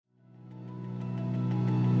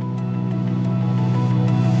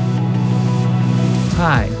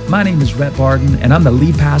Hi, my name is Rhett Barden, and I'm the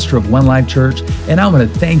lead pastor of One Life Church, and I want to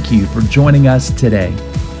thank you for joining us today.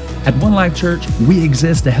 At One Life Church, we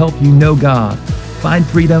exist to help you know God, find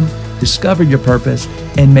freedom, discover your purpose,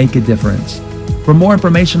 and make a difference. For more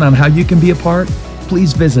information on how you can be a part,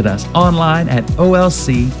 please visit us online at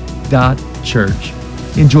olc.church.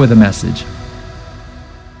 Enjoy the message.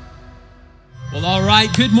 Well, all right.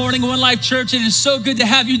 Good morning, One Life Church. It is so good to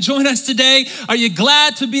have you join us today. Are you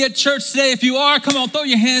glad to be at church today? If you are, come on, throw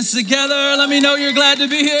your hands together. Let me know you're glad to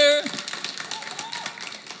be here.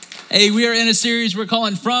 Hey, we are in a series we're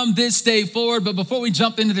calling From This Day Forward. But before we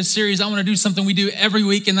jump into the series, I want to do something we do every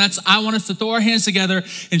week, and that's I want us to throw our hands together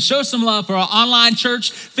and show some love for our online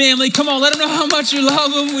church family. Come on, let them know how much you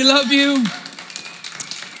love them. We love you.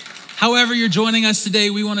 However you're joining us today,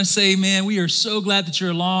 we want to say, man, we are so glad that you're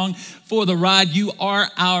along for the ride. You are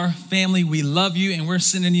our family. We love you, and we're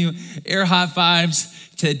sending you air high fives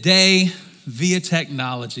today via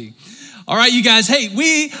technology. All right, you guys. Hey,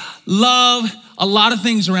 we love a lot of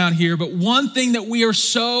things around here, but one thing that we are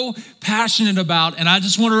so passionate about, and I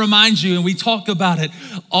just want to remind you, and we talk about it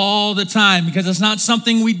all the time because it's not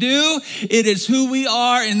something we do, it is who we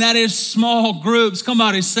are, and that is small groups. Come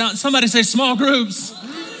on, somebody say small groups.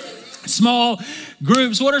 Small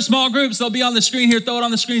groups. What are small groups? They'll be on the screen here. Throw it on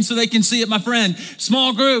the screen so they can see it, my friend.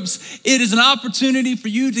 Small groups. It is an opportunity for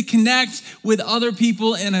you to connect with other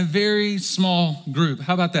people in a very small group.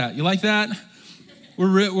 How about that? You like that?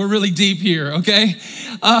 We're really deep here, okay?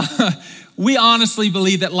 We honestly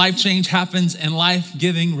believe that life change happens in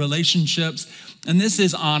life-giving relationships. And this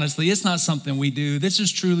is honestly, it's not something we do. This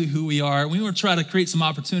is truly who we are. We want to try to create some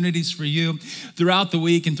opportunities for you throughout the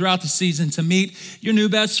week and throughout the season to meet your new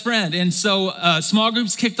best friend. And so small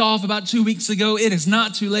groups kicked off about 2 weeks ago. It is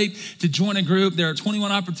not too late to join a group. There are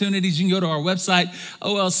 21 opportunities. You can go to our website,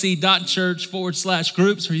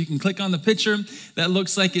 olc.church/groups, or you can click on the picture that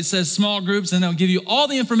looks like it says small groups, and they'll give you all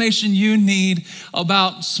the information you need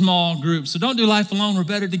about small groups. So don't do life alone. We're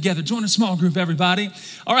better together. Join a small group, everybody.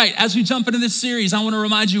 All right, as we jump into this series, I want to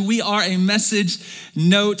remind you, we are a message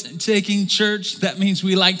note-taking church. That means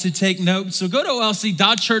we like to take notes. So go to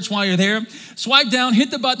olc.church while you're there. Swipe down,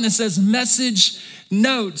 hit the button that says message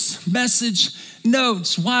notes. Message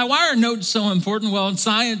notes. Why are notes so important? Well,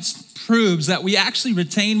 science proves that we actually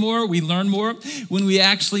retain more, we learn more when we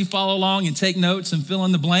actually follow along and take notes and fill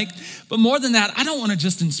in the blank. But more than that, I don't want to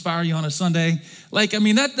just inspire you on a Sunday.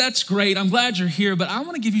 That's great. I'm glad you're here, but I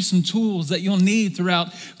want to give you some tools that you'll need throughout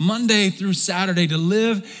Monday through Saturday to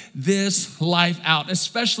live this life out,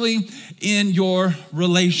 especially in your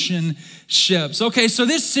relationships. Okay, so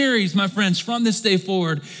this series, my friends, From This Day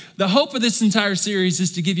Forward, the hope of this entire series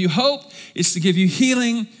is to give you hope, is to give you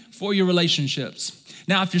healing for your relationships.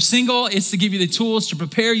 Now, if you're single, it's to give you the tools to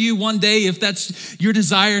prepare you one day, if that's your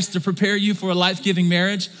desire, is to prepare you for a life-giving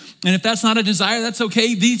marriage. And if that's not a desire, that's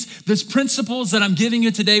okay. These principles that I'm giving you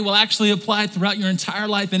today will actually apply throughout your entire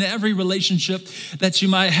life in every relationship that you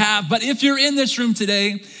might have. But if you're in this room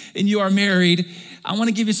today and you are married, I want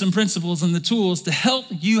to give you some principles and the tools to help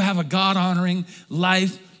you have a God-honoring,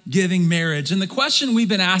 life-giving marriage. And the question we've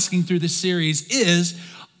been asking through this series is,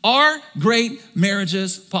 are great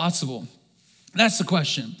marriages possible? That's the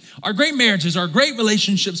question. Are great marriages, are great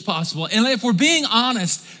relationships possible? And if we're being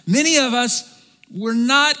honest, many of us, we're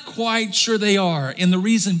not quite sure they are. And the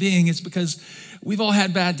reason being is because we've all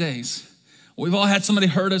had bad days. We've all had somebody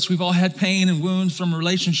hurt us. We've all had pain and wounds from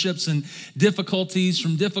relationships and difficulties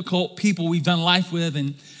from difficult people we've done life with.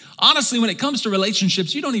 And honestly, when it comes to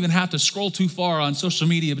relationships, you don't even have to scroll too far on social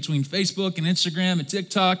media between Facebook and Instagram and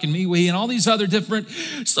TikTok and MeWe and all these other different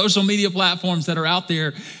social media platforms that are out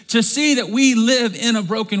there to see that we live in a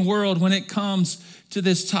broken world when it comes to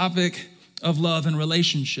this topic of love and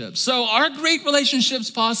relationships. So are great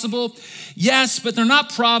relationships possible? Yes, but they're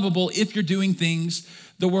not probable if you're doing things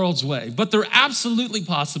the world's way. But they're absolutely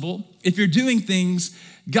possible if you're doing things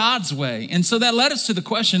God's way. And so that led us to the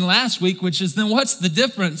question last week, which is then what's the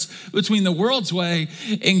difference between the world's way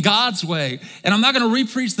and God's way? And I'm not going to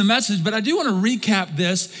re-preach the message, but I do want to recap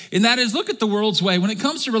this, and that is, look at the world's way. When it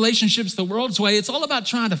comes to relationships, the world's way, it's all about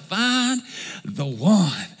trying to find the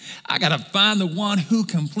one. I got to find the one who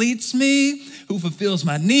completes me, who fulfills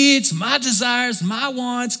my needs, my desires, my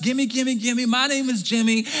wants. Gimme. My name is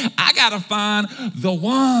Jimmy. I got to find the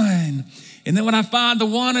one. And then when I find the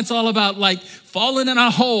one, it's all about fallen in a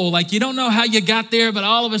hole. Like you don't know how you got there, but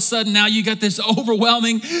all of a sudden now you got this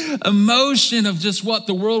overwhelming emotion of just what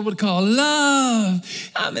the world would call love.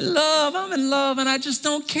 I'm in love, and I just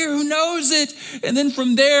don't care who knows it. And then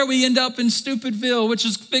from there we end up in Stupidville, which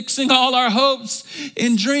is fixing all our hopes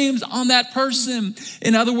and dreams on that person.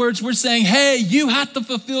 In other words, we're saying, hey, you have to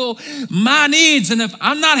fulfill my needs. And if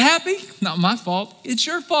I'm not happy, not my fault, it's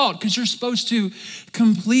your fault because you're supposed to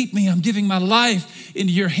complete me. I'm giving my life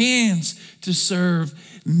into your hands to serve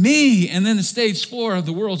me. And then the stage 4 of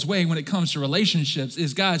the world's way when it comes to relationships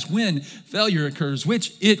is, guys, when failure occurs,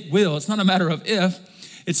 which it will. It's not a matter of if,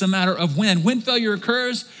 it's a matter of when. When failure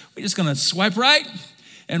occurs, we're just gonna swipe right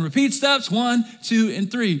and repeat steps 1, 2, and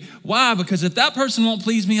 3. Why? Because if that person won't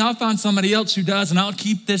please me, I'll find somebody else who does, and I'll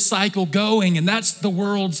keep this cycle going. And that's the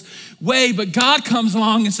world's way. But God comes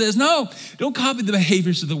along and says, no, don't copy the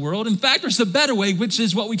behaviors of the world. In fact, there's a better way, which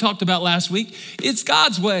is what we talked about last week. It's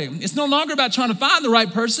God's way. It's no longer about trying to find the right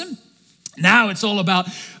person. Now it's all about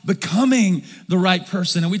becoming the right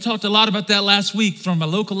person. And we talked a lot about that last week, from a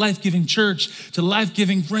local life-giving church to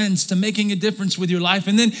life-giving friends to making a difference with your life.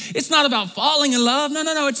 And then it's not about falling in love.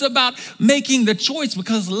 No. It's about making the choice,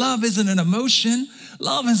 because love isn't an emotion.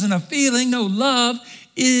 Love isn't a feeling. No, love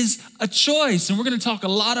is a choice. And we're going to talk a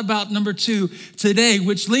lot about number 2 today,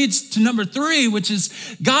 which leads to number 3, which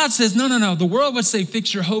is God says, no. The world would say,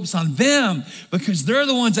 fix your hopes on them because they're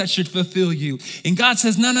the ones that should fulfill you. And God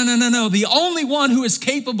says, no. The only one who is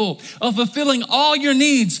capable of fulfilling all your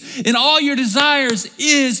needs and all your desires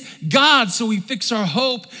is God. So we fix our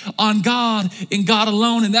hope on God and God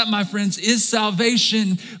alone. And that, my friends, is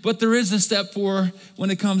salvation. But there is a step 4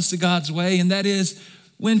 when it comes to God's way, and that is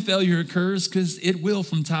when failure occurs, because it will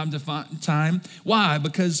from time to time. Why?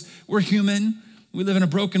 Because we're human. We live in a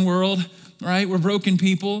broken world, right? We're broken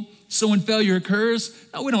people. So when failure occurs,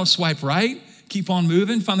 no, we don't swipe right, keep on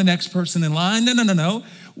moving, find the next person in line. No.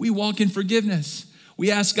 We walk in forgiveness.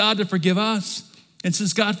 We ask God to forgive us. And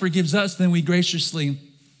since God forgives us, then we graciously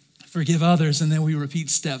forgive others. And then we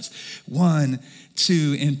repeat steps 1,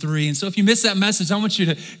 2, and 3. And so if you missed that message, I want you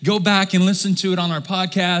to go back and listen to it on our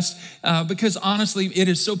podcast because honestly, it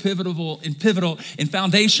is so pivotal and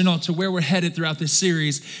foundational to where we're headed throughout this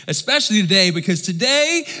series, especially today, because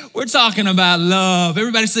today we're talking about love.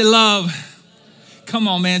 Everybody say love. Come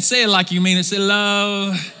on, man. Say it like you mean it. Say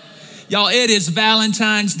love. Y'all, it is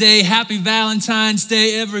Valentine's Day. Happy Valentine's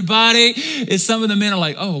Day, everybody. And some of the men are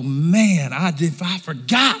like, oh man, I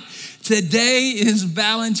forgot. Today is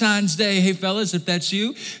Valentine's Day. Hey, fellas, if that's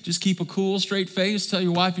you, just keep a cool, straight face. Tell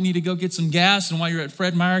your wife you need to go get some gas. And while you're at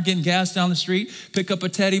Fred Meyer getting gas down the street, pick up a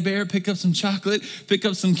teddy bear, pick up some chocolate, pick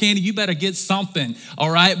up some candy. You better get something, all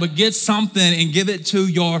right? But get something and give it to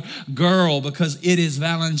your girl because it is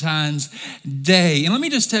Valentine's Day. And let me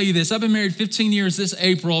just tell you this. I've been married 15 years this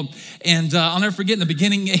April, and I'll never forget in the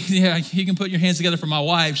beginning, yeah, you can put your hands together for my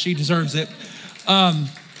wife. She deserves it. And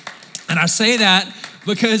I say that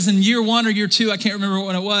because in year 1 or year 2, I can't remember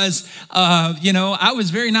when it was, I was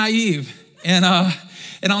very naive. And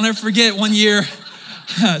I'll never forget one year,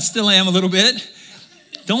 still am a little bit.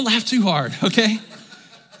 Don't laugh too hard, okay?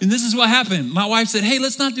 And this is what happened. My wife said, hey,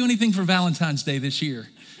 let's not do anything for Valentine's Day this year.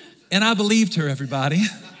 And I believed her, everybody.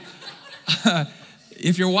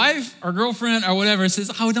 If your wife or girlfriend or whatever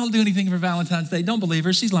says, oh, don't do anything for Valentine's Day, don't believe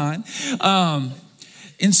her, she's lying.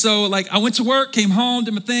 And so I went to work, came home,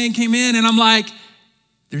 did my thing, came in, and I'm like,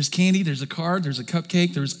 there's candy, there's a card, there's a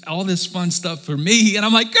cupcake, there's all this fun stuff for me. And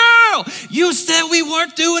I'm like, girl, you said we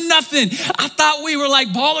weren't doing nothing. I thought we were like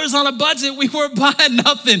ballers on a budget. We weren't buying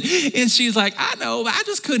nothing. And she's like, I know, I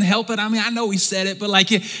just couldn't help it. I mean, I know we said it, but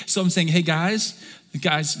so I'm saying, hey guys,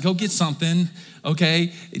 go get something,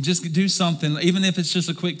 okay? Just do something. Even if it's just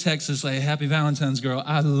a quick text to say, happy Valentine's, girl,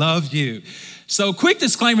 I love you. So quick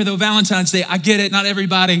disclaimer though, Valentine's Day, I get it. Not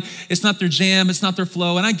everybody, it's not their jam, it's not their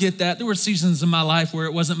flow. And I get that. There were seasons in my life where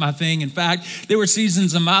it wasn't my thing. In fact, there were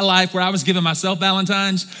seasons in my life where I was giving myself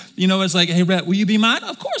Valentine's. It's like, hey, Rhett, will you be mine?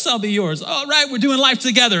 Of course I'll be yours. All right, we're doing life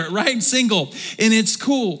together, right? Single, and it's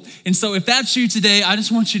cool. And so if that's you today, I just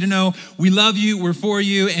want you to know we love you, we're for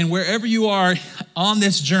you, and wherever you are on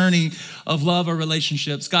this journey of love or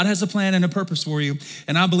relationships, God has a plan and a purpose for you.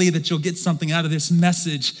 And I believe that you'll get something out of this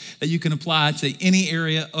message that you can apply to any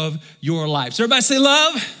area of your life. So everybody say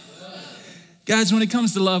love. Guys, when it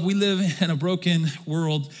comes to love, we live in a broken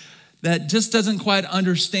world that just doesn't quite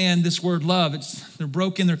understand this word love. They're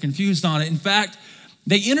broken, they're confused on it. In fact,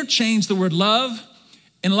 they interchange the word love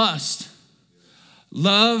and lust,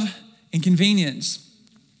 love and convenience,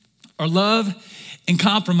 or love and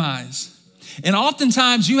compromise. And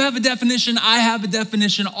oftentimes you have a definition, I have a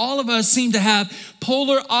definition. All of us seem to have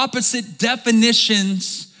polar opposite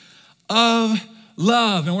definitions of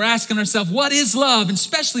love. And we're asking ourselves, what is love? And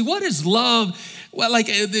especially, what is love? Well,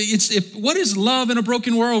 what is love in a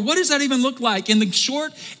broken world? What does that even look like? And the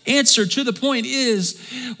short answer to the point is,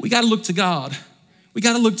 we got to look to God. We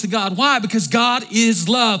got to look to God. Why? Because God is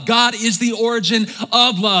love. God is the origin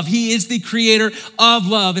of love. He is the creator of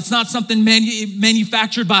love. It's not something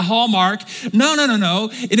manufactured by Hallmark. No.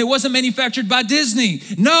 And it wasn't manufactured by Disney.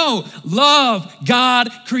 No, love. God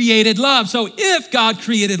created love. So if God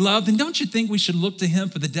created love, then don't you think we should look to him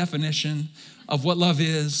for the definition of what love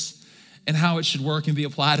is and how it should work and be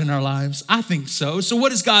applied in our lives? I think so. So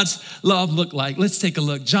what does God's love look like? Let's take a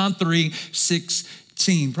look. John 3:16.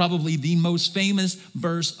 Probably the most famous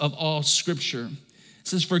verse of all scripture. It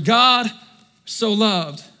says, for God so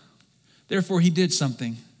loved, therefore he did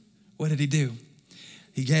something. What did he do?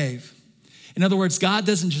 He gave. In other words, God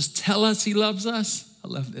doesn't just tell us he loves us. I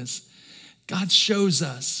love this. God shows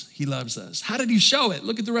us he loves us. How did he show it?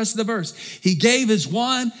 Look at the rest of the verse. He gave his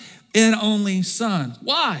one and only son.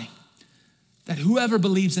 Why? That whoever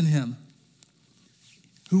believes in him,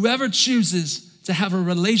 whoever chooses to have a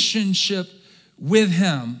relationship with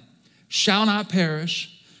him shall not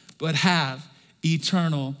perish, but have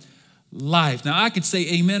eternal life. Now I could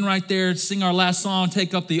say amen right there, sing our last song,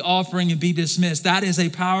 take up the offering and be dismissed. That is a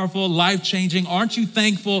powerful, life-changing. Aren't you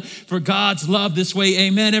thankful for God's love this way?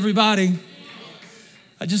 Amen, everybody.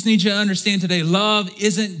 I just need you to understand today, love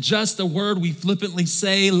isn't just a word we flippantly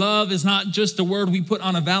say. Love is not just a word we put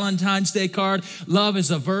on a Valentine's Day card. Love is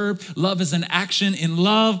a verb. Love is an action. And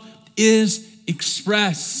love is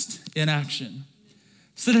expressed in action.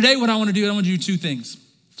 So today what I want to do, I want to do two things.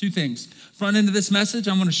 Front end of this message,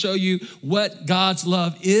 I'm going to show you what God's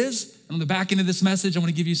love is. And on the back end of this message, I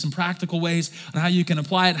want to give you some practical ways on how you can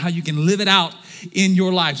apply it, how you can live it out in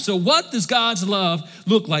your life. So what does God's love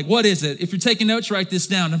look like? What is it? If you're taking notes, write this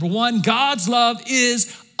down. Number one, God's love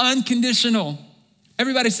is unconditional.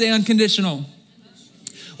 Everybody say unconditional.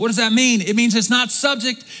 What does that mean? It means it's not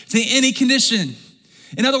subject to any condition.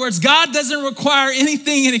 In other words, God doesn't require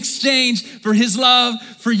anything in exchange for his love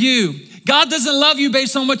for you. God doesn't love you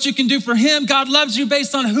based on what you can do for him. God loves you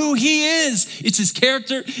based on who he is. It's his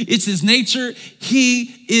character. It's his nature.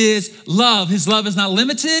 He is love. His love is not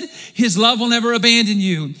limited. His love will never abandon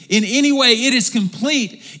you. In any way, it is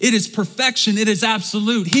complete. It is perfection. It is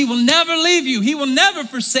absolute. He will never leave you. He will never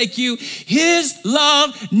forsake you. His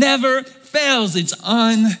love never fails. It's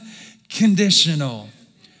unconditional.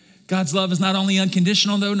 God's love is not only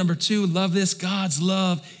unconditional though. Number two, love this. God's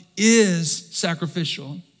love is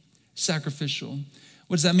sacrificial. Sacrificial.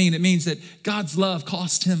 What does that mean? It means that God's love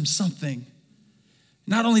cost him something.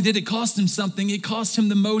 Not only did it cost him something, it cost him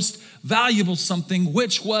the most valuable something,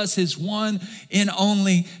 which was his one and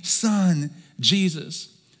only son, Jesus.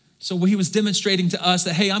 So he was demonstrating to us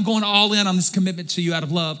that, hey, I'm going all in on this commitment to you out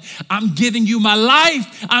of love. I'm giving you my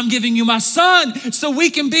life. I'm giving you my son so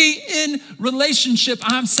we can be in relationship.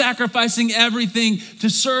 I'm sacrificing everything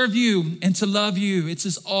to serve you and to love you. It's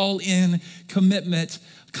this all-in commitment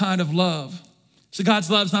kind of love. So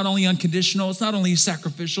God's love is not only unconditional, it's not only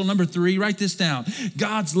sacrificial. Number three, write this down.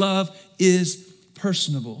 God's love is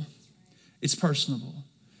personable. It's personable.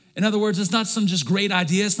 In other words, it's not some just great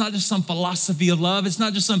idea. It's not just some philosophy of love. It's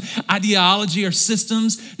not just some ideology or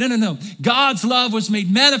systems. No. God's love was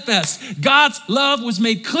made manifest. God's love was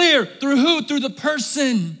made clear through who? Through the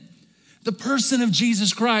person of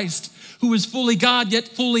Jesus Christ, who is fully God yet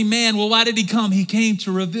fully man. Well, why did he come? He came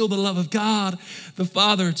to reveal the love of God, the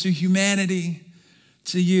Father, to humanity,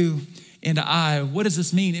 to you and to I. What does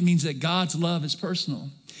this mean? It means that God's love is personal.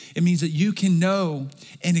 It means that you can know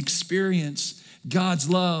and experience God's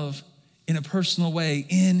love in a personal way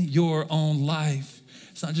in your own life.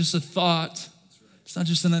 It's not just a thought. It's not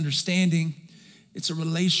just an understanding. It's a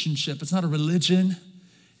relationship. It's not a religion.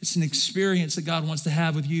 It's an experience that God wants to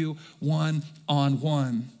have with you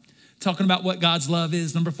one-on-one. Talking about what God's love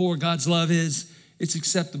is. Number four, God's love is, it's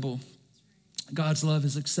acceptable. God's love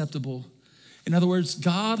is acceptable. In other words,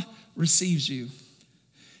 God receives you.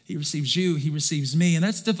 He receives you, he receives me. And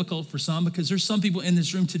that's difficult for some because there's some people in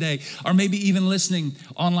this room today, or maybe even listening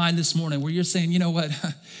online this morning, where you're saying, you know what?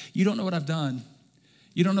 You don't know what I've done.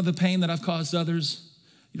 You don't know the pain that I've caused others.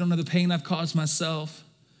 You don't know the pain I've caused myself.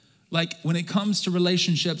 Like when it comes to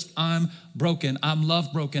relationships, I'm broken. I'm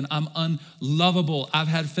love broken. I'm unlovable. I've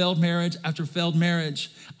had failed marriage after failed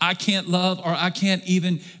marriage. I can't love, or I can't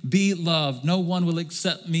even be loved. No one will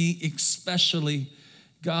accept me, especially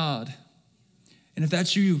God. And if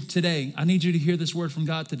that's you today, I need you to hear this word from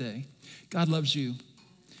God today. God loves you.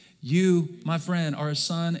 You, my friend, are a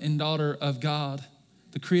son and daughter of God,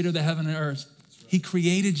 the creator of the heaven and earth. He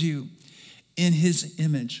created you in his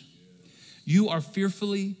image. You are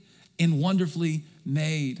fearfully and wonderfully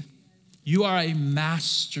made. You are a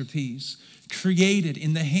masterpiece, created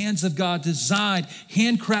in the hands of God, designed,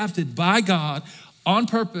 handcrafted by God on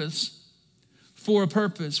purpose, for a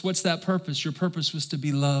purpose. What's that purpose? Your purpose was to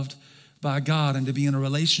be loved by God and to be in a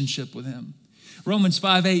relationship with him. Romans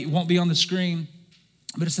 5:8 won't be on the screen,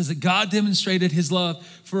 but it says that God demonstrated his love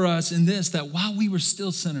for us in this, that while we were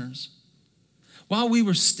still sinners,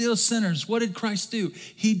 what did Christ do?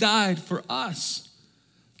 He died for us.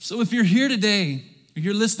 So if you're here today, or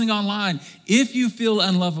you're listening online, if you feel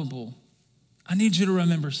unlovable, I need you to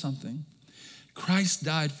remember something. Christ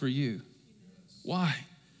died for you. Why?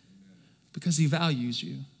 Because he values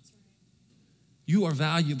you. You are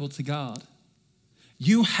valuable to God.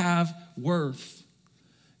 You have worth.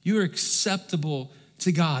 You are acceptable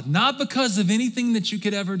to God, not because of anything that you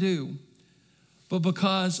could ever do, but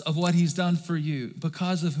because of what he's done for you,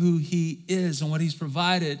 because of who he is and what he's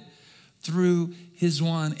provided through his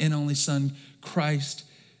one and only Son, Christ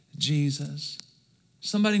Jesus.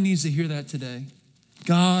 Somebody needs to hear that today.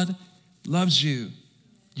 God loves you.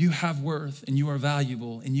 You have worth, and you are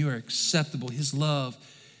valuable, and you are acceptable. His love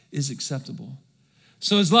is acceptable.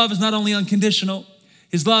 So his love is not only unconditional,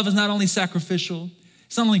 his love is not only sacrificial,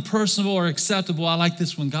 it's not only personal or acceptable. I like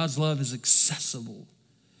this one. God's love is accessible.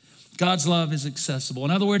 God's love is accessible.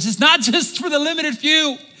 In other words, it's not just for the limited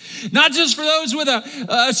few, not just for those with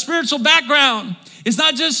a spiritual background. It's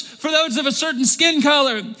not just for those of a certain skin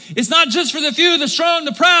color. It's not just for the few, the strong,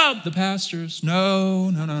 the proud, the pastors.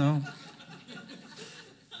 No.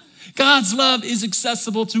 God's love is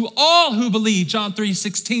accessible to all who believe. John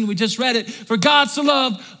 3:16, we just read it. For God so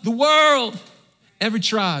loved the world, every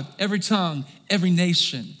tribe, every tongue, every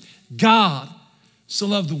nation. God so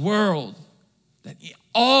loved the world that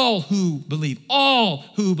all who believe.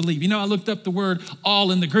 You know, I looked up the word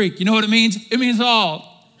all in the Greek. You know what it means? It means all.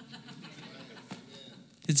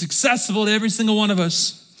 It's accessible to every single one of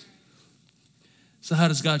us. So how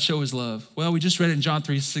does God show his love? Well, we just read it in John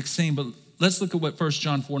 3:16, but let's look at what 1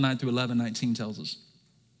 John 4:9 through 11:19 tells us.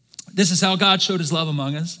 This is how God showed his love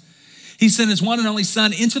among us. He sent his one and only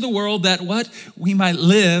Son into the world that what? We might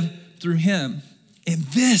live through him. And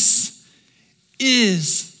this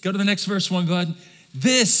is, go to the next verse one, bud.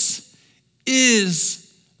 This is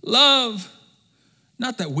love.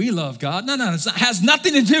 Not that we love God. No, it has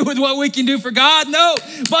nothing to do with what we can do for God. No,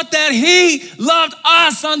 but that he loved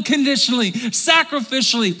us unconditionally,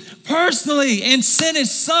 sacrificially, personally, and sent his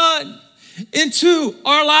Son into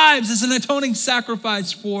our lives as an atoning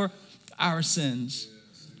sacrifice for our sins.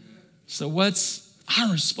 So what's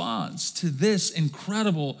our response to this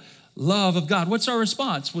incredible love of God? What's our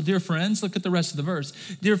response? Well, dear friends, look at the rest of the verse.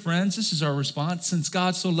 Dear friends, this is our response. Since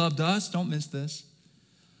God so loved us, don't miss this.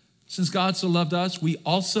 Since God so loved us, we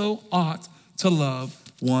also ought to love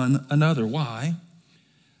one another. Why?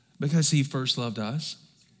 Because he first loved us.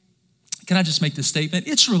 Can I just make this statement?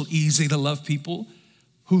 It's real easy to love people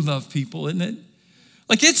who love people, isn't it?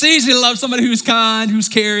 Like, it's easy to love somebody who's kind, who's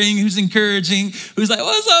caring, who's encouraging, who's like,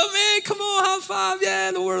 what's up, man? Come on, high five.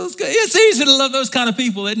 Yeah, the world's good. It's easy to love those kind of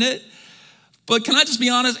people, isn't it? But can I just be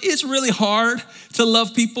honest? It's really hard to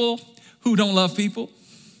love people who don't love people.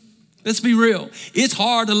 Let's be real. It's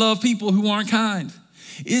hard to love people who aren't kind.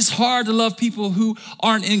 It's hard to love people who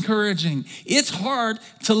aren't encouraging. It's hard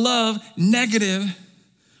to love negative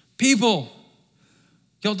people.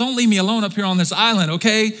 Y'all, don't leave me alone up here on this island,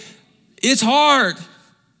 okay? It's hard.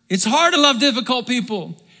 It's hard to love difficult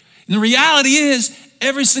people. And the reality is,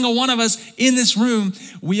 every single one of us in this room,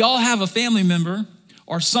 we all have a family member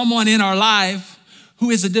or someone in our life who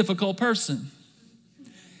is a difficult person.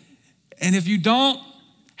 And if you don't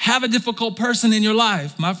have a difficult person in your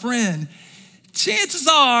life, my friend, chances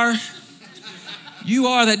are you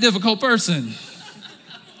are that difficult person.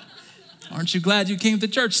 Aren't you glad you came to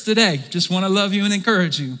church today? Just want to love you and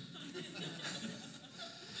encourage you.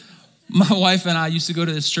 My wife and I used to go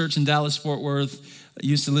to this church in Dallas, Fort Worth. I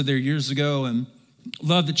used to live there years ago and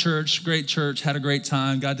loved the church, great church, had a great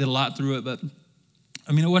time. God did a lot through it, but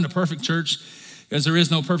I mean, it wasn't a perfect church because there is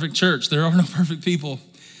no perfect church. There are no perfect people.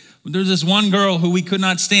 But there's this one girl who we could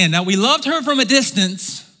not stand. Now, we loved her from a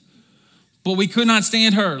distance, but we could not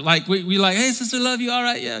stand her. Like, we like, hey, sister, love you. All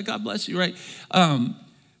right, yeah, God bless you, right? And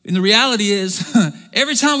the reality is,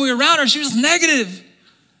 every time we were around her, she was negative.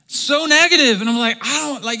 So negative. And I'm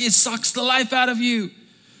like, it sucks the life out of you.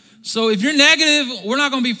 So if you're negative, we're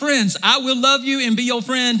not going to be friends. I will love you and be your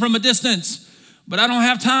friend from a distance, but I don't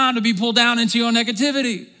have time to be pulled down into your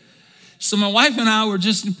negativity. So my wife and I were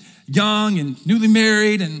just young and newly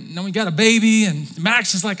married, and then we got a baby, and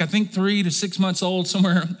Max is like, I think 3 to 6 months old,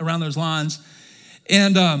 somewhere around those lines.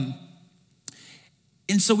 And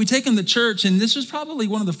And so we take him to church, and this was probably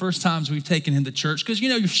one of the first times we've taken him to church because,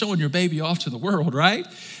 you're showing your baby off to the world, right?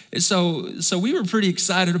 And so we were pretty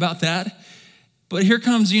excited about that. But here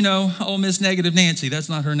comes, old Miss Negative Nancy. That's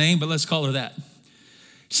not her name, but let's call her that.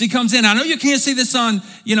 She comes in. I know you can't see this on,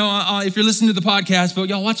 if you're listening to the podcast, but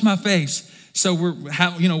y'all watch my face. So we're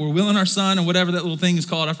wheeling our son or whatever that little thing is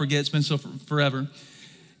called. I forget. It's been so forever.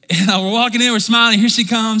 And we're walking in. We're smiling. Here she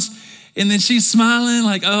comes. And then she's smiling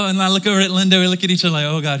like, oh, and I look over at Linda. We look at each other like,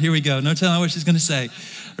 oh, God, here we go. No telling what she's going to say,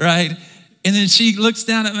 right? And then she looks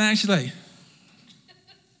down at Max. She's like,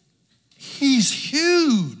 he's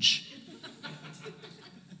huge.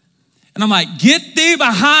 And I'm like, get thee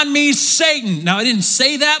behind me, Satan. Now, I didn't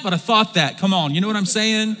say that, but I thought that. Come on, you know what I'm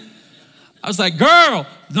saying? I was like, girl,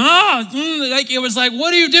 no. It was like,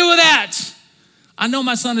 what do you do with that? I know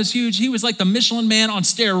my son is huge. He was like the Michelin Man on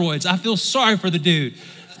steroids. I feel sorry for the dude.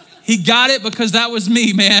 He got it because that was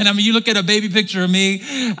me, man. I mean, you look at a baby picture of me,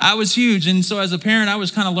 I was huge. And so as a parent, I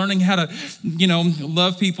was kind of learning how to,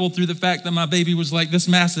 love people through the fact that my baby was like this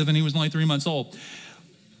massive and he was only 3 months old.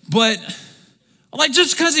 But like,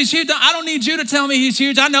 just because he's huge, I don't need you to tell me he's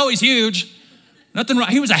huge. I know he's huge. Nothing wrong.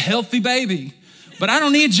 He was a healthy baby. But I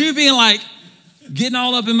don't need you being like, getting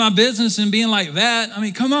all up in my business and being like that. I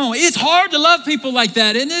mean, come on. It's hard to love people like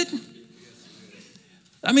that, isn't it?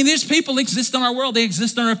 I mean, these people exist in our world. They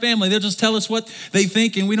exist in our family. They'll just tell us what they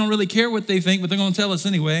think, and we don't really care what they think, but they're going to tell us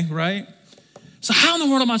anyway, right? So how in the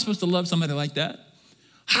world am I supposed to love somebody like that?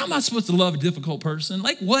 How am I supposed to love a difficult person?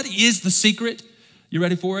 Like, what is the secret? You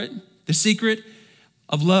ready for it? The secret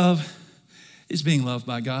of love is being loved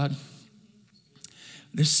by God.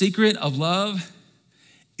 The secret of love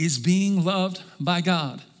is being loved by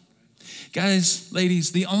God. Guys,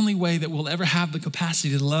 ladies, the only way that we'll ever have the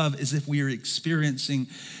capacity to love is if we are experiencing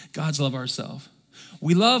God's love ourselves.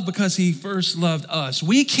 We love because he first loved us.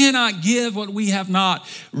 We cannot give what we have not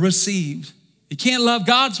received. You can't love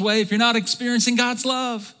God's way if you're not experiencing God's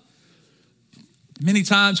love. Many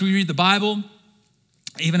times we read the Bible,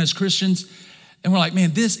 even as Christians, and we're like,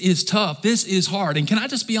 man, this is tough. This is hard. And can I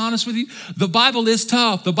just be honest with you? The Bible is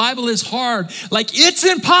tough. The Bible is hard. Like, it's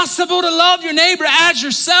impossible to love your neighbor as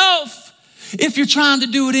yourself if you're trying to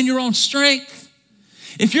do it in your own strength.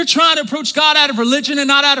 If you're trying to approach God out of religion and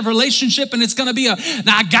not out of relationship, and it's going to be now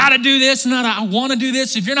I got to do this, not I want to do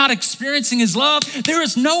this. If you're not experiencing his love, there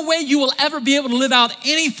is no way you will ever be able to live out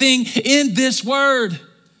anything in this word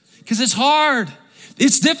because it's hard.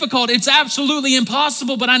 It's difficult. It's absolutely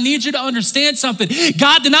impossible, but I need you to understand something.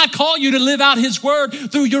 God did not call you to live out his word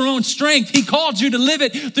through your own strength. He called you to live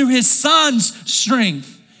it through his son's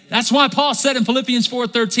strength. That's why Paul said in Philippians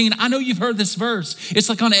 4:13, I know you've heard this verse. It's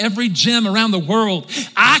like on every gym around the world.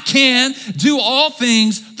 I can do all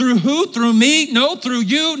things through who? Through me? No, through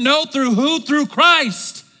you. No, through who? Through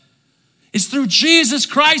Christ. It's through Jesus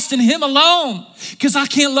Christ and him alone. Because I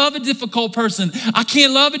can't love a difficult person. I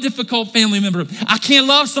can't love a difficult family member. I can't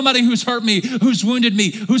love somebody who's hurt me, who's wounded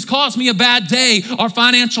me, who's caused me a bad day or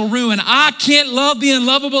financial ruin. I can't love the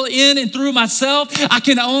unlovable in and through myself. I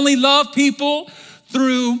can only love people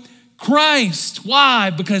through Christ.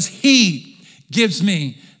 Why? Because he gives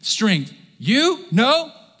me strength. You?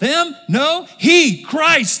 No. Them? No. He,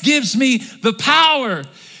 Christ, gives me the power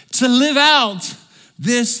to live out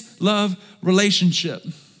this love relationship.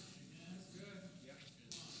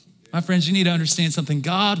 My friends, you need to understand something.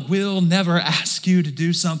 God will never ask you to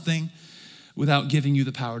do something without giving you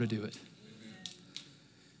the power to do it.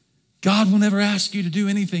 God will never ask you to do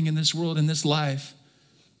anything in this world, in this life,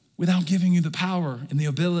 without giving you the power and the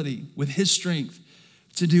ability with his strength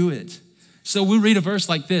to do it. So we'll read a verse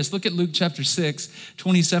like this. Look at Luke chapter 6,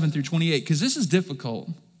 27 through 28, because this is difficult.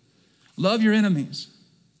 Love your enemies.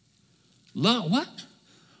 Love what?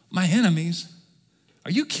 My enemies?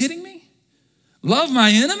 Are you kidding me? Love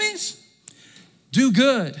my enemies? Do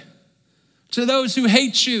good to those who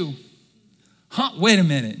hate you. Huh? Wait a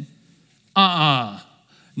minute.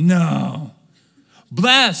 No.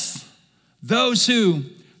 Bless those who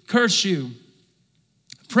curse you.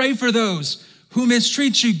 Pray for those who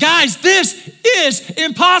mistreat you. Guys, this is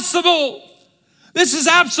impossible. This is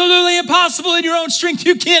absolutely impossible in your own strength.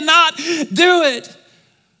 You cannot do it.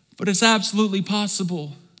 But it's absolutely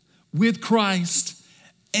possible with Christ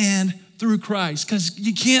and through Christ, because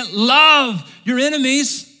you can't love your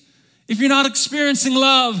enemies if you're not experiencing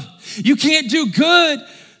love. You can't do good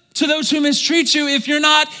to those who mistreat you if you're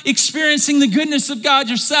not experiencing the goodness of God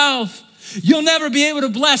yourself. You'll never be able to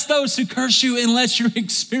bless those who curse you unless you're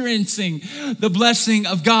experiencing the blessing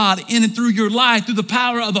of God in and through your life, through the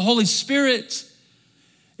power of the Holy Spirit.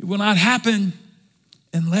 It will not happen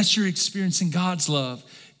unless you're experiencing God's love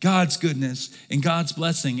God's goodness and God's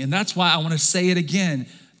blessing. And that's why I want to say it again.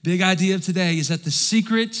 Big idea of today is that the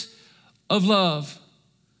secret of love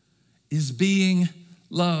is being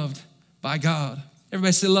loved by God.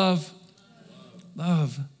 Everybody say love.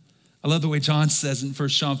 Love. I love the way John says in 1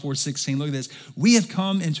 John 4:16. Look at this. We have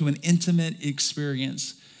come into an intimate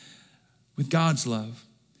experience with God's love.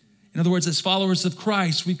 In other words, as followers of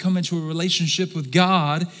Christ, we come into a relationship with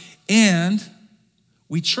God and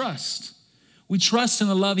we trust. We trust in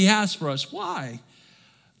the love he has for us. Why?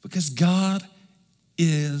 Because God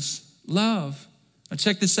is love. Now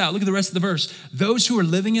check this out. Look at the rest of the verse. Those who are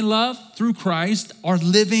living in love through Christ are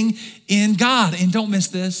living in God. And don't miss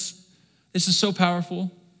this. This is so powerful.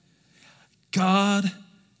 God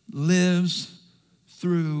lives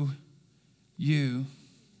through you.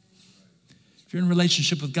 If you're in a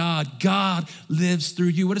relationship with God, God lives through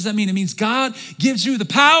you. What does that mean? It means God gives you the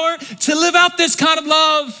power to live out this kind of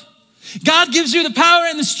love. God gives you the power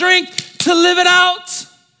and the strength to live it out.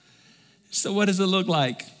 So what does it look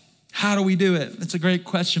like? How do we do it? That's a great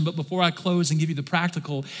question. But before I close and give you the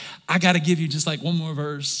practical, I got to give you just like one more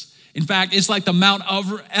verse. In fact, it's like the Mount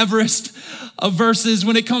Everest of verses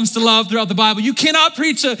when it comes to love throughout the Bible. You cannot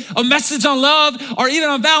preach a message on love or even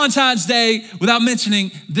on Valentine's Day without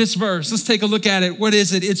mentioning this verse. Let's take a look at it. What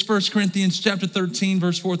is it? It's 1 Corinthians chapter 13,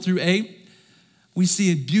 verse 4 through 8. We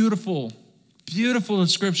see a beautiful, beautiful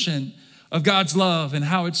description of God's love and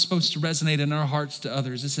how it's supposed to resonate in our hearts to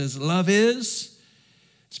others. It says, love is,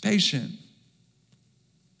 it's patient.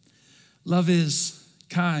 Love is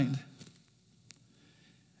kind.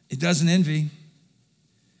 It doesn't envy.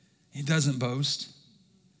 It doesn't boast.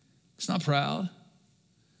 It's not proud.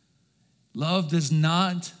 Love does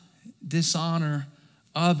not dishonor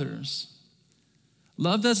others.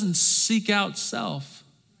 Love doesn't seek out self.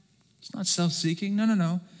 It's not self-seeking.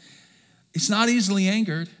 No. It's not easily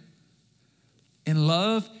angered. And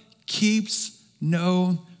love keeps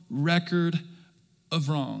no record of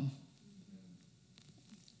wrong.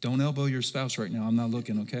 Don't elbow your spouse right now. I'm not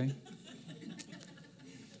looking, okay?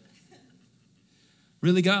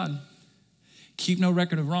 Really, God, keep no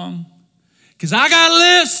record of wrong. Because I got a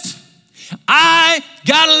list. I've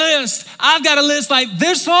got a list like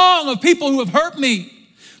this long of people who have hurt me.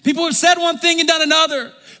 People who have said one thing and done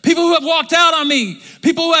another. People who have walked out on me.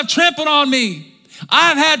 People who have trampled on me.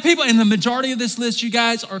 I've had people, and the majority of this list, you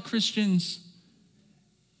guys, are Christians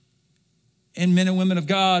and men and women of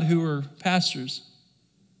God who are pastors.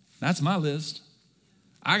 That's my list.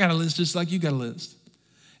 I got a list just like you got a list.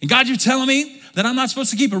 And God, you're telling me that I'm not supposed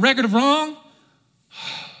to keep a record of wrong?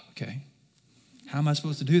 Okay. How am I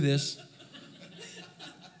supposed to do this?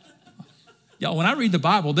 Y'all, when I read the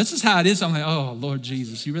Bible, this is how it is. I'm like, oh, Lord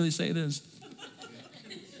Jesus, you really say this?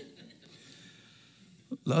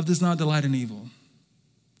 Love does not delight in evil.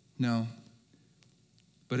 No.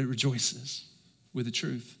 But it rejoices with the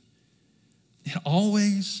truth. It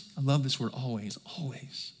always, I love this word,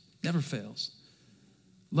 always, never fails.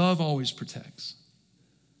 Love always protects.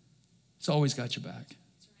 It's always got your back.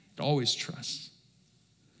 It always trusts.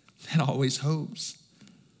 It always hopes.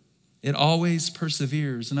 It always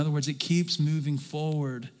perseveres. In other words, it keeps moving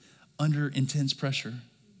forward under intense pressure.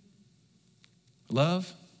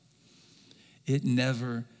 Love, it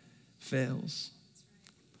never fails.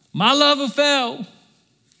 My love will fail.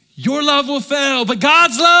 Your love will fail. But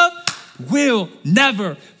God's love will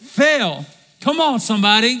never fail. Come on,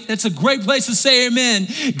 somebody. That's a great place to say amen.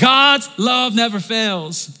 God's love never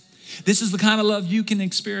fails. This is the kind of love you can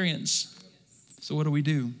experience. So what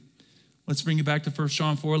do? Let's bring it back to 1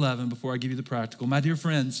 John 4:11 before I give you the practical. My dear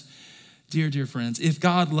friends, dear friends, if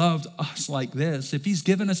God loved us like this, if he's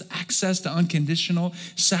given us access to unconditional,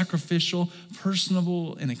 sacrificial,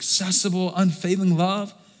 personable, and accessible, unfailing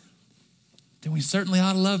love, then we certainly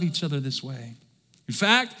ought to love each other this way. In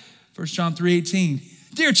fact, 1 John 3:18,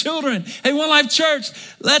 dear children, hey, One Life Church,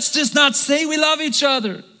 let's just not say we love each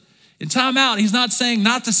other. In time out, he's not saying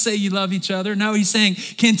not to say you love each other. No, he's saying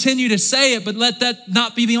continue to say it, but let that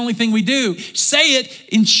not be the only thing we do. Say it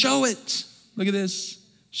and show it. Look at this.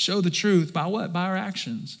 Show the truth by what? By our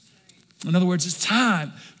actions. In other words, it's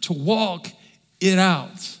time to walk it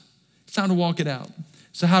out. It's time to walk it out.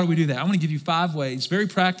 So how do we do that? I'm going to give you 5 ways, very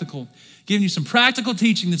practical, giving you some practical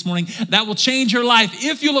teaching this morning that will change your life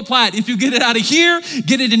if you'll apply it. If you get it out of here,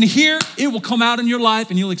 get it into here, it will come out in your life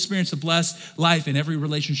and you'll experience a blessed life in every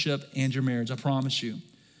relationship and your marriage, I promise you.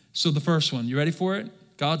 So the first one, you ready for it?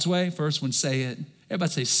 God's way. First one, say it.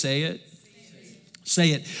 Everybody say, say it. Say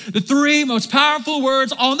it. The 3 most powerful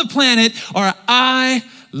words on the planet are I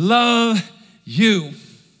love you.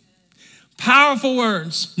 Powerful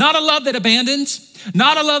words. Not a love that abandons,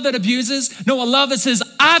 not a love that abuses. No, a love that says,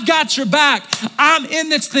 I've got your back. I'm in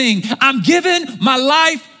this thing. I'm giving my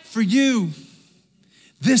life for you.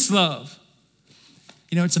 This love.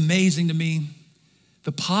 You know, it's amazing to me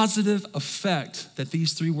the positive effect that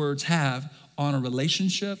these three words have on a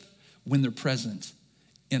relationship when they're present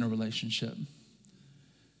in a relationship.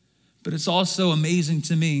 But it's also amazing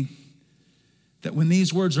to me that when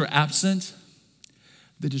these words are absent,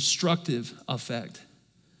 the destructive effect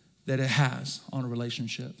that it has on a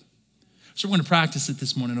relationship. So we're going to practice it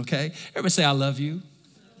this morning, okay? Everybody say, I love you.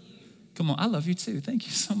 Come on, I love you too. Thank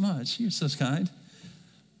you so much. You're so kind.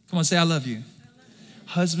 Come on, say, I love you.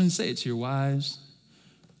 Husbands, say it to your wives.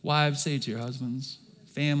 Wives, say it to your husbands.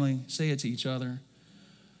 Family, say it to each other.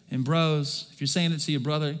 And bros, if you're saying it to your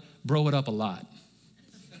brother, bro it up a lot.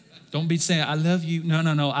 Don't be saying, I love you.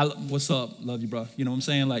 No. What's up? Love you, bro. You know what I'm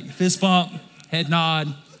saying? Like fist bump, head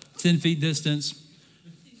nod, 10 feet distance.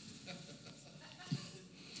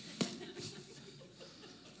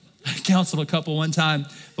 I counseled a couple one time.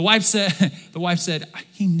 The wife said,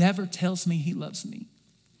 he never tells me he loves me.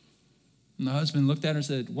 And the husband looked at her and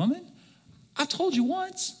said, woman, I told you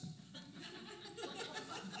once.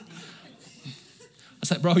 I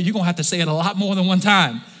said, bro, you're going to have to say it a lot more than one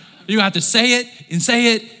time. You're going to have to say it and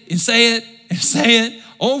say it and say it and say it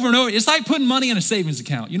over and over. It's like putting money in a savings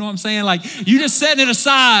account. You know what I'm saying? Like you just setting it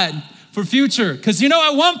aside for future. Because you know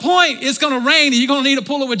at one point it's going to rain and you're going to need to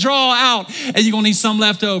pull a withdrawal out and you're going to need some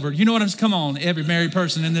left over. You know what I'm saying? Come on, every married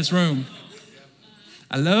person in this room.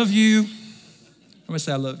 I love you. I'm going to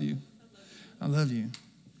say I love you. I love you.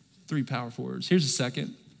 3 powerful words. Here's a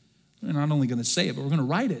second. We're not only going to say it, but we're going to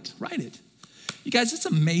write it. Write it. You guys, it's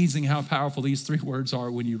amazing how powerful these 3 words are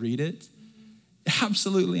when you read it.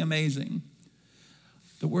 Absolutely amazing.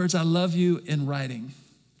 The words, I love you, in writing.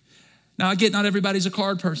 Now, I get not everybody's a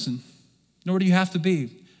card person, nor do you have to be.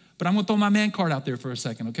 But I'm going to throw my man card out there for a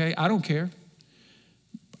second, okay? I don't care.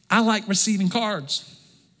 I like receiving cards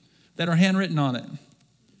that are handwritten on it.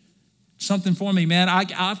 Something for me, man.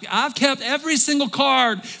 I've kept every single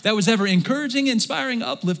card that was ever encouraging, inspiring,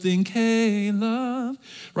 uplifting, K-Love.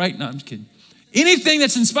 Right? No, I'm just kidding. Anything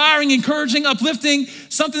that's inspiring, encouraging, uplifting,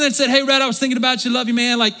 something that said, hey, Red, I was thinking about you, love you,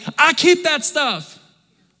 man. Like, I keep that stuff.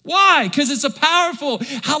 Why? Because it's a powerful,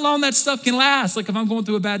 how long that stuff can last. Like if I'm going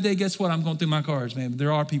through a bad day, guess what? I'm going through my cards, man.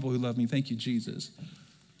 There are people who love me. Thank you, Jesus.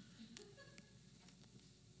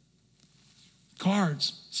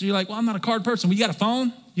 Cards. So you're like, well, I'm not a card person. Well, you got a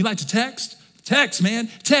phone? You like to text? Text, man.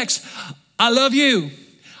 Text. I love you.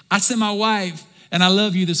 I sent my wife and I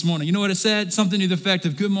love you this morning. You know what it said? Something to the effect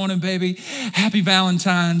of, good morning, baby. Happy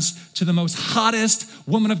Valentine's to the most hottest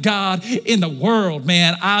woman of God in the world,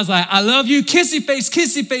 man. I was like, I love you. Kissy face,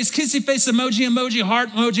 kissy face, kissy face, emoji, emoji, heart,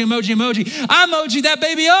 emoji, emoji, emoji. I emoji that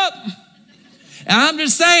baby up. And I'm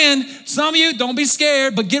just saying, some of you, don't be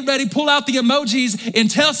scared, but get ready, pull out the emojis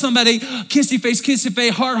and tell somebody, kissy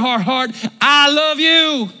face, heart, heart, heart, I love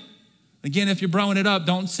you. Again, if you're broing it up,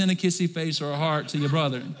 don't send a kissy face or a heart to your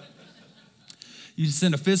brother. You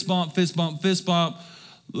send a fist bump,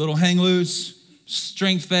 little hang loose,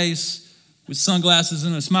 strength face with sunglasses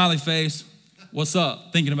and a smiley face. What's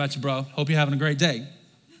up? Thinking about you, bro. Hope you're having a great day.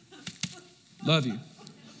 Love you.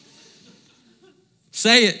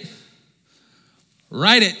 Say it.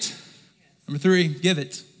 Write it. Number 3, give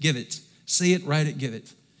it. Give it. Say it, write it, give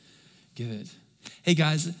it. Give it. Hey,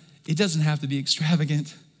 guys, it doesn't have to be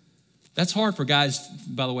extravagant. That's hard for guys,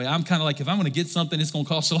 by the way. I'm kind of like, if I'm going to get something, it's going to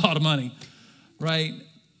cost a lot of money, right?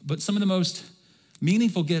 But some of the most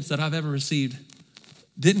meaningful gifts that I've ever received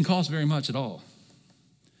didn't cost very much at all.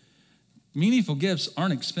 Meaningful gifts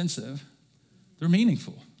aren't expensive. They're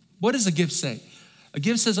meaningful. What does a gift say? A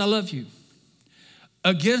gift says, I love you.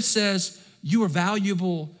 A gift says, you are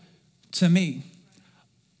valuable to me.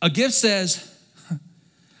 A gift says,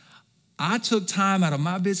 I took time out of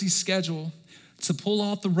my busy schedule to pull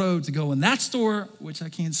off the road to go in that store, which I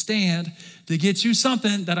can't stand, to get you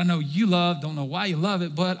something that I know you love. Don't know why you love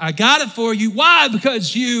it, but I got it for you. Why?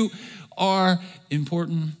 Because you are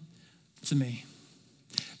important to me.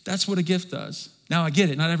 That's what a gift does. Now, I get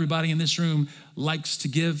it. Not everybody in this room likes to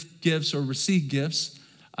give gifts or receive gifts.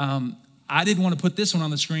 I didn't want to put this one on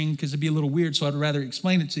the screen because it'd be a little weird, so I'd rather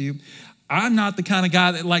explain it to you. I'm not the kind of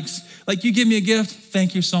guy that likes, like, you give me a gift,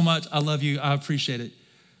 thank you so much, I love you, I appreciate it.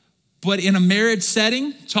 But in a marriage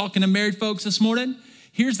setting, talking to married folks this morning,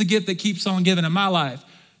 here's the gift that keeps on giving in my life.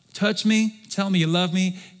 Touch me, tell me you love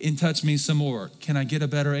me, and touch me some more. Can I get a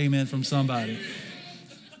better amen from somebody?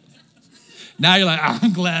 Now you're like,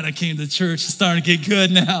 I'm glad I came to church. It's starting to get good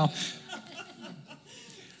now.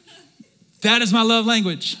 That is my love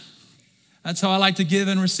language. That's how I like to give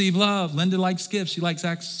and receive love. Linda likes gifts. She likes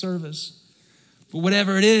acts of service. But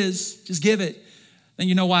whatever it is, just give it. And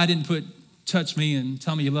you know why I didn't put touch me and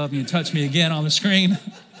tell me you love me and touch me again on the screen?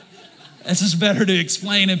 It's just better to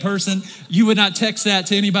explain in person. You would not text that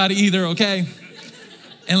to anybody either, okay?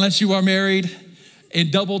 Unless you are married,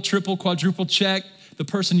 and double, triple, quadruple check the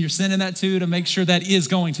person you're sending that to make sure that is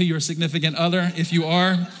going to your significant other if you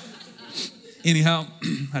are. Anyhow,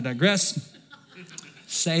 I digress.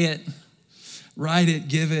 Say it, write it,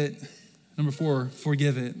 give it. Number 4,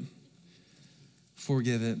 forgive it.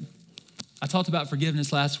 Forgive it. I talked about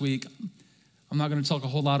forgiveness last week. I'm not going to talk a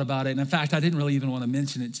whole lot about it. And in fact, I didn't really even want to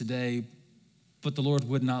mention it today, but the Lord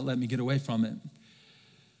would not let me get away from it.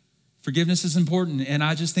 Forgiveness is important, and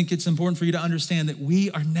I just think it's important for you to understand that we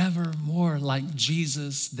are never more like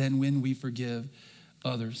Jesus than when we forgive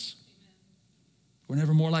others. We're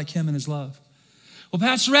never more like him in his love. Well,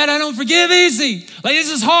 Pastor Ed, I don't forgive easy. Like, this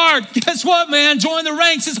is hard. Guess what, man? Join the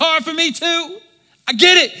ranks. It's hard for me too. I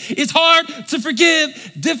get it. It's hard to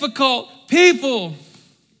forgive difficult people.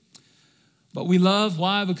 But we love,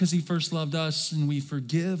 why? Because he first loved us. And we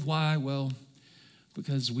forgive, why? Well,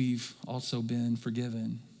 because we've also been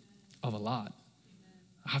forgiven of a lot.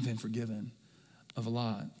 I've been forgiven of a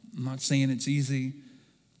lot. I'm not saying it's easy,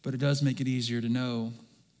 but it does make it easier to know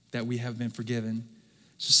that we have been forgiven.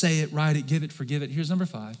 So say it, write it, give it, forgive it. Here's number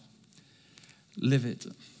 5. Live it.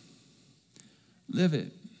 Live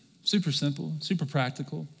it. Super simple, super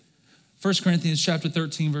practical. 1 Corinthians chapter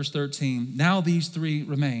 13, verse 13. Now these 3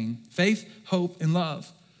 remain: faith, hope, and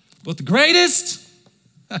love. But the greatest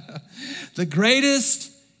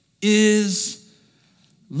is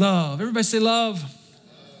love. Everybody say love.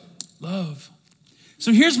 Love.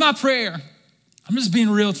 So here's my prayer. I'm just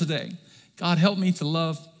being real today. God, help me to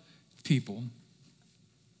love people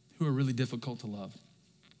who are really difficult to love.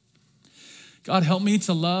 God, help me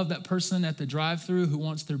to love that person at the drive-thru who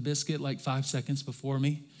wants their biscuit like 5 seconds before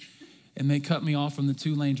me, and they cut me off from the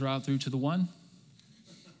 2-lane drive-thru to the 1.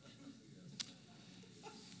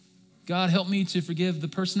 God, help me to forgive the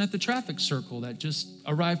person at the traffic circle that just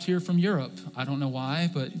arrived here from Europe. I don't know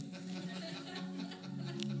why, but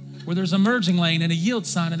where there's a merging lane and a yield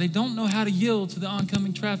sign, and they don't know how to yield to the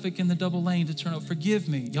oncoming traffic in the double lane to turn out. Forgive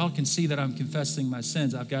me. Y'all can see that I'm confessing my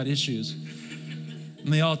sins. I've got issues.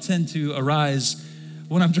 And they all tend to arise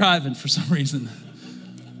when I'm driving for some reason.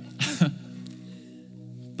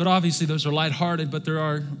 But obviously those are lighthearted, but there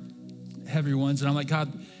are heavier ones. And I'm like,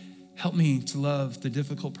 God, help me to love the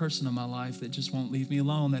difficult person in my life that just won't leave me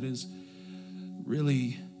alone, that is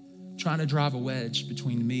really trying to drive a wedge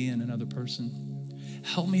between me and another person.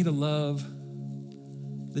 Help me to love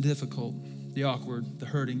the difficult, the awkward, the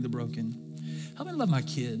hurting, the broken. Help me to love my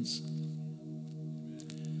kids.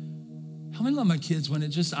 Help me love my kids when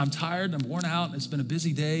I'm tired, I'm worn out, and it's been a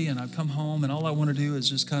busy day, and I've come home, and all I want to do is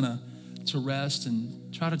just kind of to rest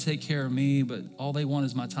and try to take care of me, but all they want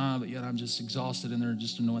is my time, but yet I'm just exhausted, and they're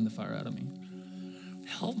just annoying the fire out of me.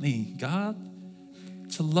 Help me, God,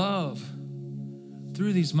 to love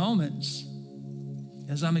through these moments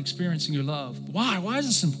as I'm experiencing your love. Why? Why is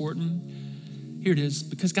this important? Here it is.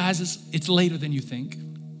 Because, guys, it's later than you think.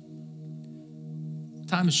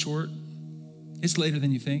 Time is short. It's later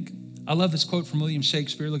than you think. I love this quote from William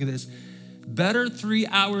Shakespeare. Look at this. Better 3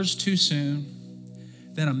 hours too soon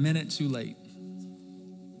than a minute too late.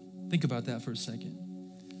 Think about that for a second.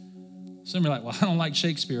 Some are like, well, I don't like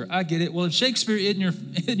Shakespeare. I get it. Well, if Shakespeare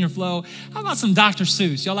isn't your flow, how about some Dr.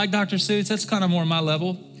 Seuss? Y'all like Dr. Seuss? That's kind of more my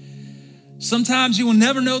level. Sometimes you will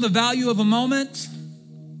never know the value of a moment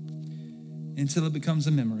until it becomes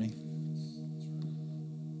a memory.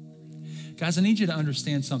 Guys, I need you to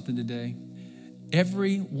understand something today.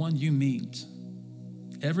 Everyone you meet,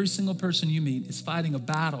 every single person you meet is fighting a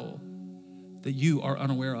battle that you are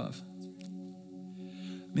unaware of.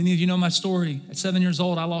 Many of you know my story. At 7 years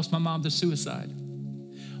old, I lost my mom to suicide.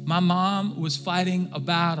 My mom was fighting a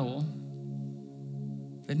battle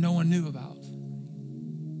that no one knew about.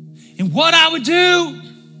 And what I would do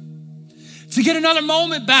to get another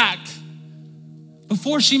moment back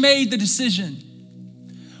before she made the decision.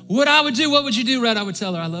 What I would do, what would you do, Red? I would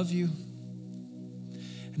tell her, I love you.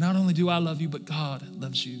 And not only do I love you, but God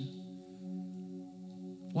loves you.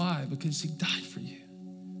 Why? Because he died for you.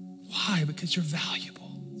 Why? Because you're valuable.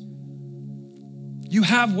 You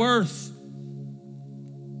have worth.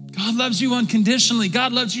 God loves you unconditionally.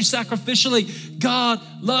 God loves you sacrificially. God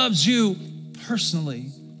loves you personally.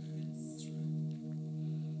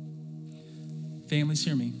 Families,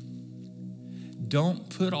 hear me. Don't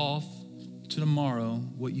put off to tomorrow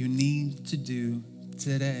what you need to do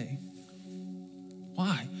today.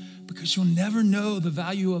 Why? Because you'll never know the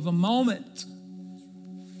value of a moment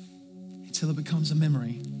till it becomes a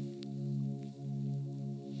memory.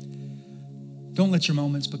 Don't let your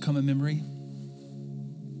moments become a memory.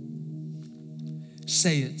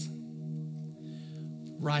 Say it.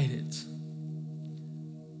 Write it.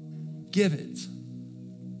 Give it.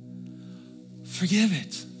 Forgive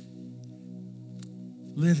it.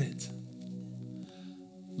 Live it.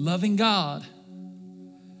 Loving God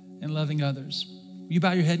and loving others. Will you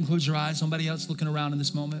bow your head and close your eyes? Nobody else looking around in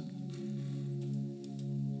this moment.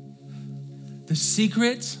 The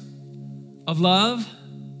secret of love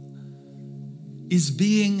is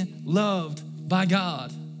being loved by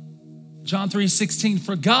God. John 3:16,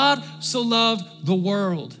 for God so loved the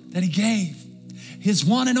world that he gave his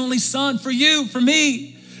one and only son for you, for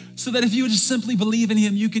me, so that if you would just simply believe in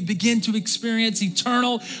him, you could begin to experience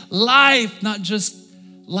eternal life, not just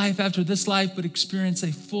life after this life, but experience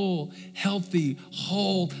a full, healthy,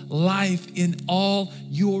 whole life in all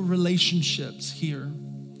your relationships here.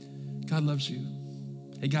 God loves you.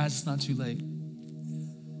 Hey guys, it's not too late.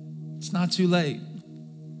 It's not too late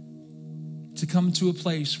to come to a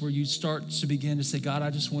place where you start to begin to say, God, I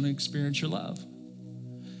just want to experience your love.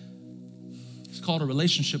 It's called a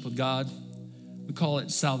relationship with God. We call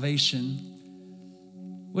it salvation.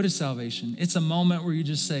 What is salvation? It's a moment where you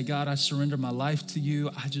just say, God, I surrender my life to you.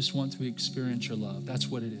 I just want to experience your love. That's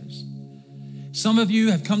what it is. Some of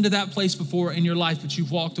you have come to that place before in your life, but you've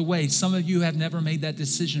walked away. Some of you have never made that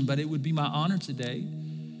decision, but it would be my honor today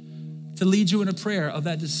to lead you in a prayer of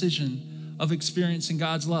that decision of experiencing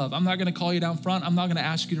God's love. I'm not gonna call you down front. I'm not gonna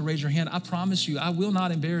ask you to raise your hand. I promise you, I will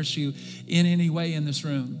not embarrass you in any way in this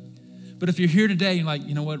room. But if you're here today, you're like,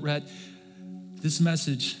 you know what, Rhett, this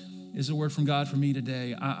message is a word from God for me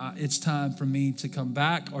today. It's time for me to come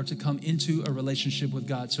back or to come into a relationship with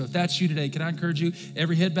God. So if that's you today, can I encourage you,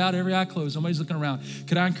 every head bowed, every eye closed, nobody's looking around.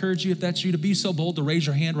 Could I encourage you, if that's you, to be so bold to raise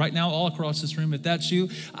your hand right now all across this room? If that's you,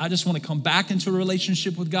 I just want to come back into a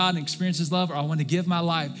relationship with God and experience his love, or I want to give my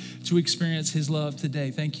life to experience his love today.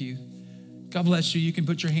 Thank you. God bless you. You can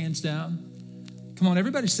put your hands down. Come on,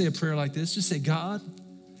 everybody say a prayer like this. Just say, God,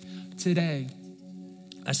 today,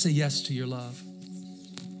 I say yes to your love.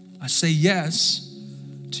 I say yes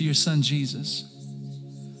to your son, Jesus.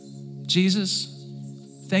 Jesus,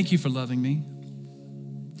 thank you for loving me.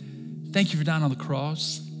 Thank you for dying on the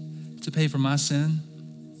cross to pay for my sin.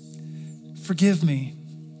 Forgive me.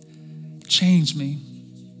 Change me.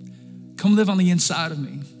 Come live on the inside of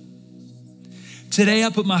me. Today,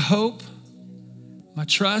 I put my hope, my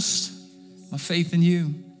trust, my faith in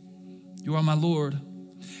you. You are my Lord.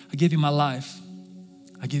 I give you my life.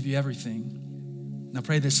 I give you everything. Now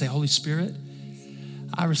pray this, say, Holy Spirit,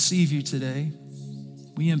 I receive you today.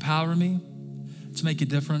 Will you empower me to make a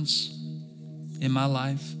difference in my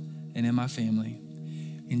life and in my family?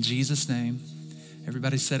 In Jesus' name,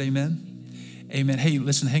 everybody said amen. Amen. Hey,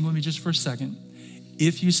 listen, hang with me just for a second.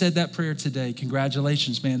 If you said that prayer today,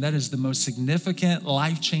 congratulations, man. That is the most significant,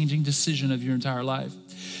 life-changing decision of your entire life.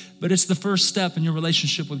 But it's the first step in your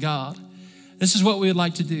relationship with God. This is what we would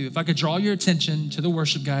like to do. If I could draw your attention to the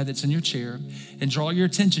worship guide that's in your chair and draw your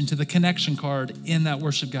attention to the connection card in that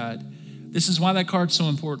worship guide. This is why that card's so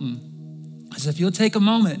important. Because if you'll take a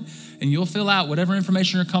moment and you'll fill out whatever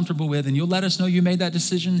information you're comfortable with and you'll let us know you made that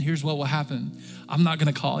decision, here's what will happen. I'm not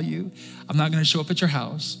gonna call you. I'm not gonna show up at your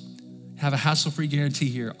house. Have a hassle-free guarantee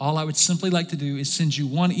here. All I would simply like to do is send you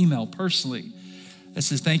one email personally that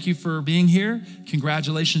says, thank you for being here.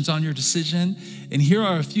 Congratulations on your decision. And here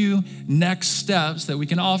are a few next steps that we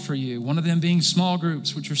can offer you. One of them being small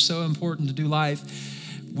groups, which are so important to do life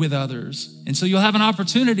with others. And so you'll have an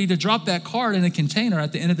opportunity to drop that card in a container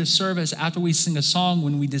at the end of the service after we sing a song.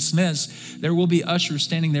 When we dismiss, there will be ushers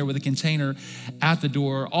standing there with a container at the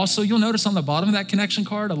door. Also, you'll notice on the bottom of that connection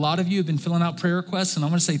card, a lot of you have been filling out prayer requests, and I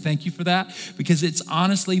want to say thank you for that, because it's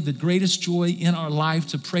honestly the greatest joy in our life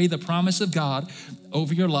to pray the promise of God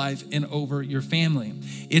over your life and over your family.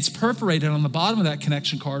 It's perforated on the bottom of that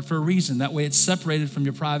connection card for a reason. That way it's separated from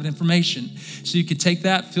your private information. So you could take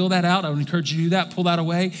that, fill that out. I would encourage you to do that, pull that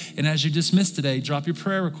away. And as you dismiss today, drop your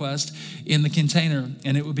prayer request in the container,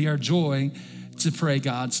 and it would be our joy to pray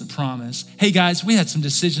God's promise. Hey guys, we had some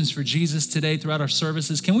decisions for Jesus today throughout our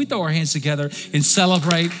services. Can we throw our hands together and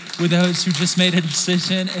celebrate with those who just made a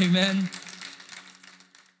decision? Amen.